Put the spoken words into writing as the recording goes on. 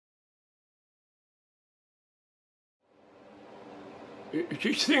Is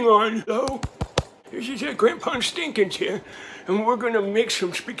this thing on? Hello? This is Grandpa Stankans here, and we're gonna make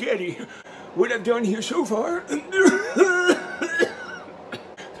some spaghetti. What I've done here so far...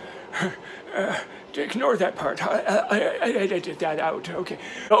 ignore that part. I edited that out. Okay.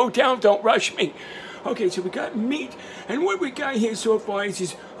 Oh, don't rush me. Okay, so we got meat, and what we got here so far is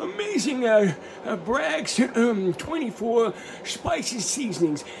this amazing Bragg's 24 spices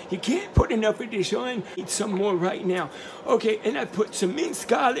seasonings. You can't put enough of this on. Eat some more right now. Okay, and I put some minced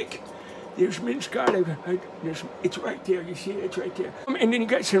garlic. There's minced garlic. It's right there. You see it? It's right there. And then you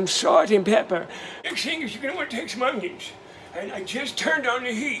got some salt and pepper. Next thing is you're going to want to take some onions. And I just turned on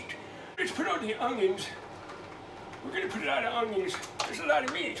the heat. Let's put on the onions. We're going to put a lot of onions. There's a lot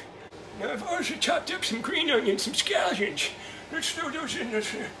of meat. Now I've also chopped up some green onions, some scallions. Let's throw those in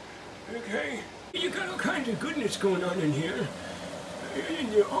this. Okay. You got all kinds of goodness going on in here.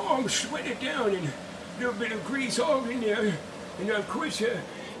 And you all sweat it down and a little bit of grease all in there. And of course,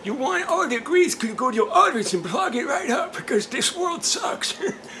 you want all the grease to go to your arteries and plug it right up because this world sucks.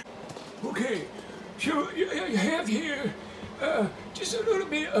 Okay, so you have here just a little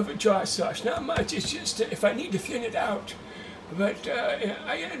bit of a jar sauce. Not much, it's just if I need to thin it out. But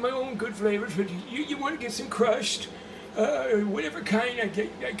I add my own good flavors, but you want to get some crushed, whatever kind.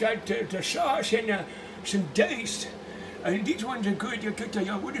 I got the sauce and some diced. And these ones are good. You get the,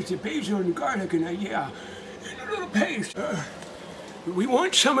 what is it, basil and garlic and and a little paste. We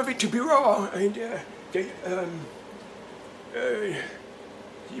want some of it to be raw, and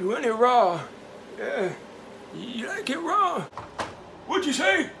you want it raw. You like it raw. What'd you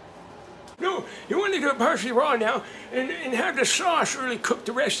say? No, you want to do it partially raw now, and have the sauce really cook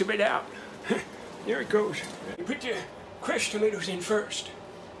the rest of it out. There it goes. You put the crushed tomatoes in first.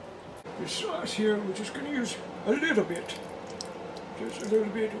 The sauce here, we're just going to use a little bit. Just a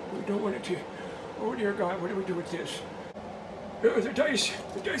little bit. We don't want it to... Oh dear God, what do we do with this? The dices,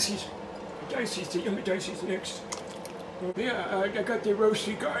 the yummy dices next. Yeah, I got the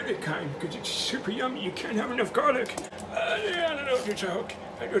roasty garlic kind, because it's super yummy. You can't have enough garlic. Yeah, I don't know if it's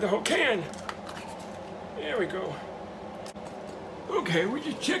I do the whole can. There we go. Okay, we're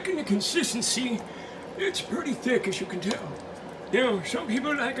just checking the consistency. It's pretty thick, as you can tell. Now, some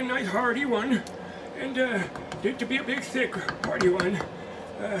people like a nice hearty one, and to be a big, thick, hearty one.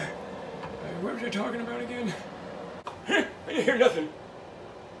 What was I talking about again? I didn't hear nothing.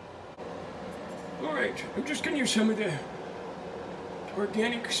 Alright, I'm just going to use some of the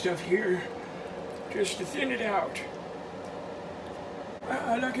organic stuff here, just to thin it out.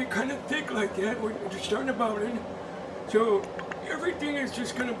 I like it kind of thick like that, when it's starting to boil in. So, everything is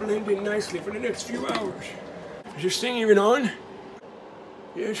just going to blend in nicely for the next few hours. Is this thing even on?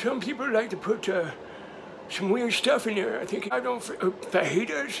 Yeah, some people like to put some weird stuff in there. I think I don't...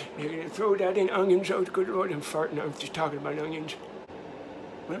 fajitas? They throw that in onions. Oh, good Lord, I'm farting. I'm just talking about onions.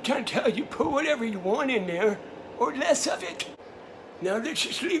 But I'm trying to tell you, put whatever you want in there, or less of it. Now let's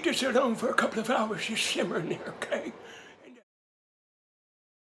just leave this alone for a couple of hours, just simmer in there, okay?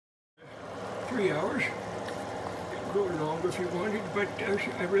 3 hours. It'd go longer if you wanted, but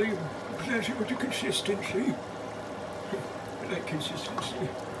I really pleasure with the consistency. I like consistency.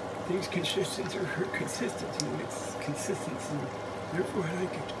 Things consistency or consistency. It's consistency. Therefore I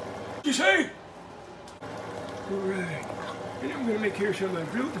like it. You say? Alright. And I'm going to make here some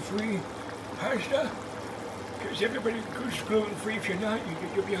gluten-free pasta. Because everybody goes gluten-free. If you're not,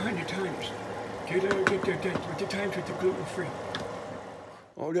 you're behind the times. Get with the times with the gluten-free.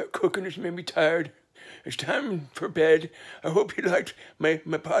 All that cooking has made me tired. It's time for bed. I hope you liked my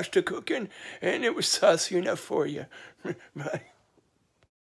pasta cooking, and it was saucy enough for you. Bye.